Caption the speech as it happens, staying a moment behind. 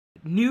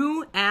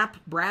New app,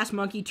 Brass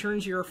Monkey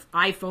turns your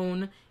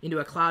iPhone into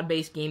a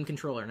cloud-based game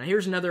controller. Now,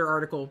 here's another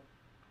article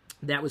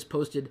that was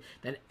posted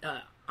that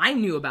I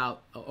knew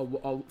about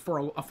for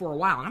a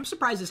while, and I'm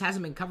surprised this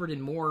hasn't been covered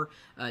in more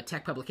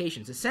tech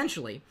publications.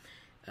 Essentially,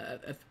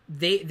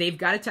 they've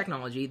got a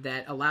technology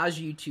that allows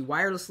you to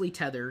wirelessly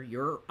tether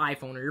your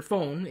iPhone or your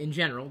phone in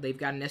general. They've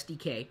got an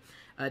SDK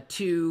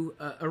to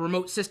a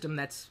remote system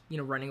that's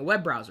running a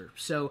web browser.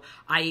 So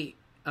a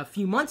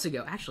few months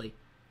ago, actually,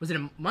 was it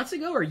months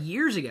ago or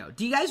years ago?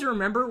 Do you guys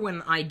remember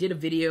when I did a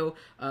video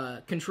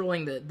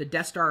controlling the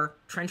Death Star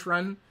trench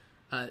run?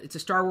 It's a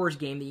Star Wars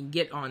game that you can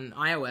get on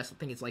iOS. I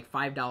think it's like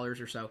 $5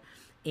 or so.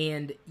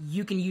 And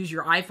you can use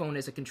your iPhone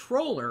as a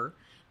controller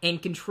and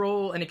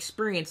control an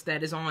experience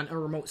that is on a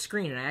remote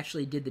screen. And I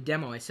actually did the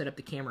demo. I set up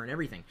the camera and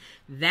everything.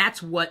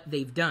 That's what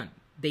they've done.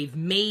 They've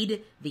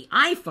made the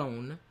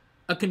iPhone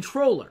a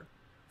controller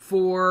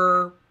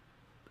for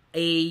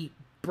a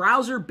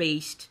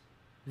browser-based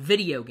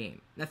video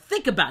game. Now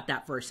think about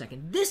that for a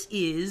second. This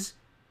is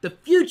the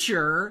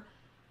future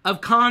of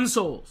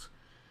consoles.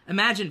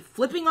 Imagine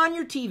flipping on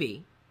your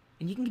TV,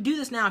 and you can do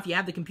this now if you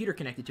have the computer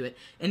connected to it,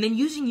 and then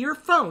using your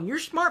phone, your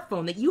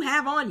smartphone that you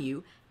have on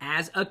you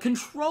as a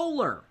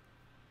controller.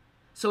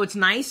 So it's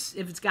nice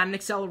if it's got an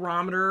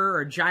accelerometer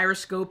or a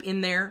gyroscope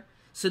in there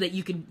so that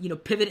you can,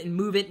 pivot and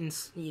move it and,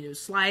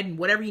 slide and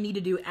whatever you need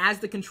to do as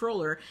the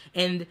controller.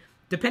 And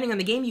depending on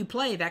the game you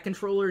play, that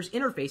controller's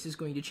interface is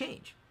going to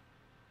change.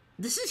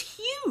 This is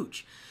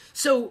huge.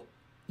 So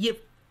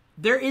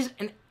there is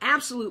an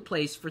absolute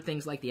place for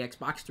things like the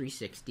Xbox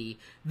 360,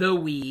 the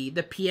Wii,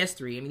 the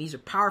PS3. I mean, these are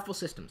powerful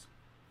systems.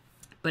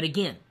 But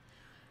again,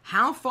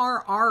 how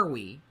far are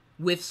we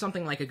with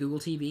something like a Google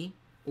TV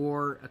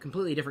or a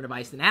completely different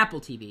device than Apple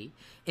TV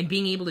and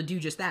being able to do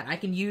just that? I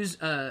can use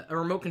a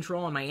remote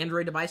control on my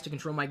Android device to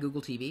control my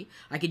Google TV.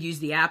 I could use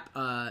the app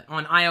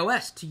on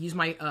iOS to use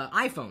my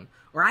iPhone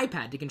or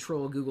iPad to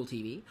control a Google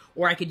TV,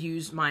 or I could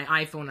use my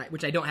iPhone,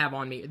 which I don't have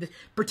on me.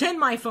 Pretend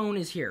my phone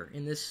is here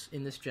in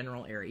this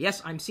general area.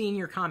 Yes, I'm seeing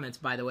your comments,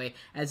 by the way,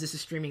 as this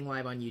is streaming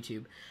live on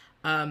YouTube.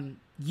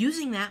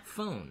 Using that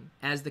phone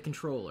as the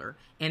controller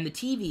and the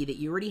TV that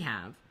you already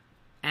have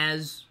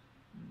as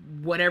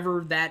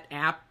whatever that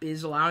app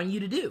is allowing you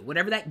to do,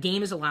 whatever that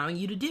game is allowing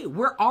you to do.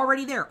 We're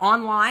already there.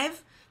 On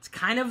live, it's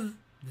kind of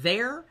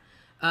there.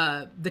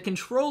 The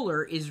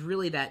controller is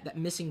really that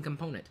missing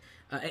component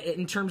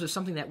in terms of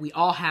something that we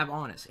all have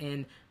on us.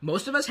 And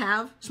most of us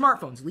have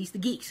smartphones, at least the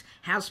geeks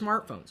have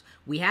smartphones.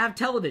 We have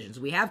televisions.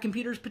 We have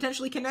computers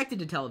potentially connected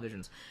to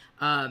televisions.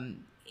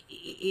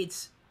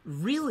 It's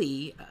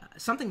really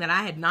something that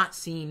I had not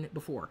seen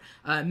before.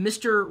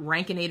 Mr.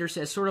 Rankinator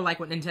says, sort of like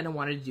what Nintendo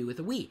wanted to do with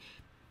the Wii.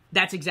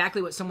 That's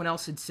exactly what someone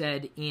else had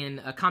said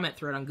in a comment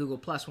thread on Google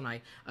Plus when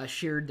I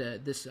shared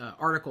this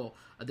article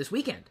this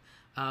weekend.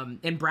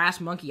 And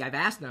Brass Monkey, I've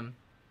asked them,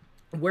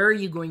 where are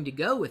you going to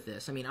go with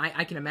this? I mean,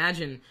 I can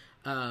imagine,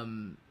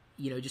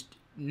 just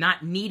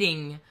not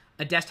needing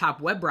a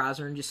desktop web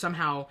browser and just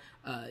somehow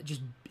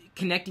just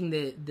connecting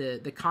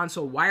the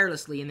console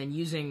wirelessly and then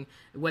using,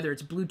 whether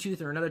it's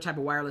Bluetooth or another type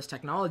of wireless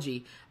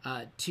technology,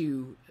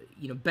 to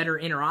better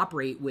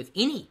interoperate with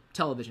any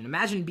television.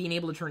 Imagine being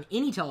able to turn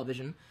any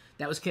television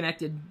that was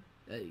connected.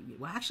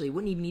 Well, actually, it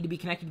wouldn't even need to be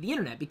connected to the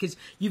internet because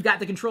you've got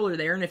the controller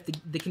there, and if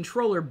the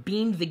controller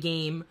beamed the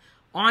game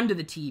onto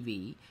the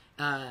TV,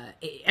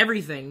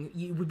 everything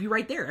would be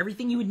right there.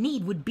 Everything you would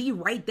need would be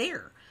right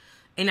there.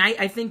 And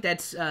I think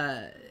that's,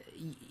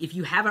 if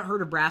you haven't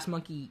heard of Brass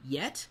Monkey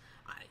yet,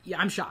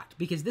 I'm shocked,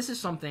 because this is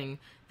something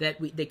that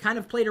they kind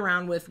of played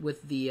around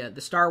with the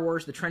Star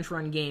Wars, the Trench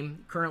Run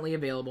game currently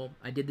available.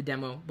 I did the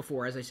demo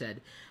before, as I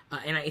said.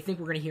 And I think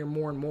we're going to hear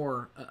more and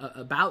more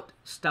about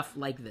stuff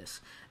like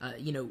this.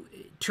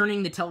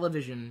 Turning the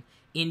television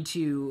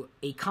into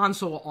a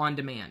console on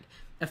demand.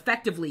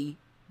 Effectively,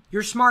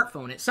 your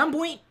smartphone at some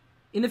point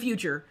in the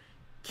future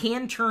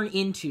can turn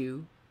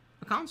into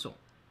a console.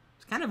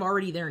 It's kind of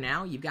already there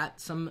now. You've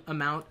got some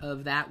amount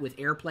of that with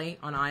AirPlay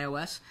on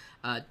iOS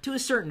to a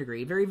certain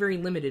degree. Very, very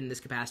limited in this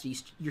capacity.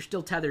 You're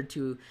still tethered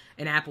to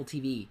an Apple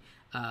TV.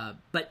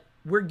 But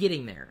we're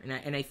getting there,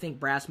 and I think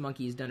Brass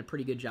Monkey has done a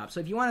pretty good job.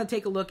 So if you want to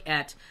take a look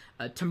at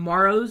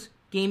tomorrow's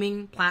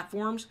gaming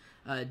platforms,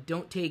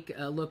 don't take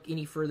a look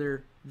any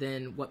further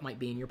than what might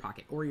be in your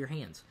pocket or your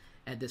hands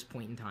at this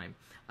point in time.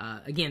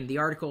 Again, the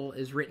article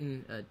is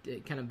written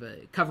kind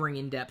of covering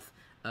in depth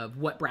of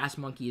what Brass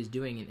Monkey is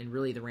doing and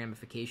really the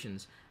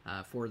ramifications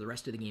for the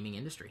rest of the gaming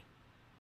industry.